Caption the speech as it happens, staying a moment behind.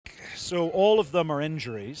So all of them are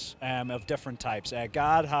injuries of different types.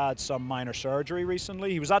 Gad had some minor surgery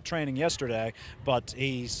recently. He was at training yesterday, but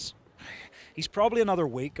he's probably another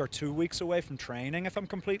week or 2 weeks away from training, if I'm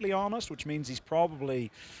completely honest, which means he's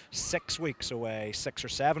probably 6 weeks away, 6 or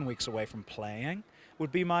 7 weeks away from playing,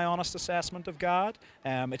 would be my honest assessment of Gad.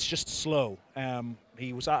 It's just slow.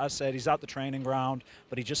 He was, as I said, he's at the training ground,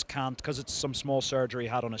 but he just can't, because it's some small surgery he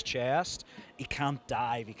had on his chest, he can't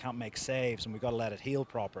dive, he can't make saves, and we've got to let it heal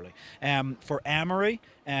properly. For Emery,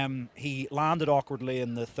 he landed awkwardly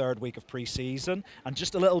in the 3rd week of pre-season, and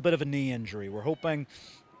just a little bit of a knee injury. We're hoping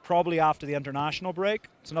probably after the international break.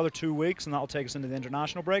 It's another 2 weeks, and that'll take us into the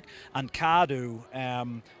international break. And Kaddu,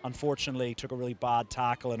 unfortunately, took a really bad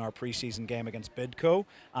tackle in our preseason game against Bidco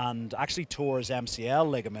and actually tore his MCL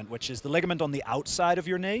ligament, which is the ligament on the outside of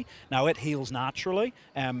your knee. Now, it heals naturally.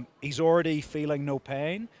 He's already feeling no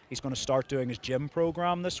pain. He's going to start doing his gym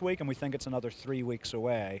program this week, and we think it's another 3 weeks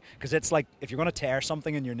away. Because it's like, if you're going to tear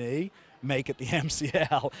something in your knee, make it the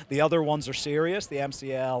MCL. The other ones are serious. The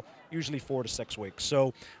MCL, usually 4 to 6 weeks.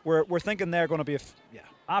 So we're thinking they're going to be,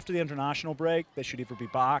 after the international break, they should either be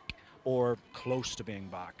back or close to being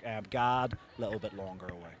back. Gad, a little bit longer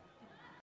away.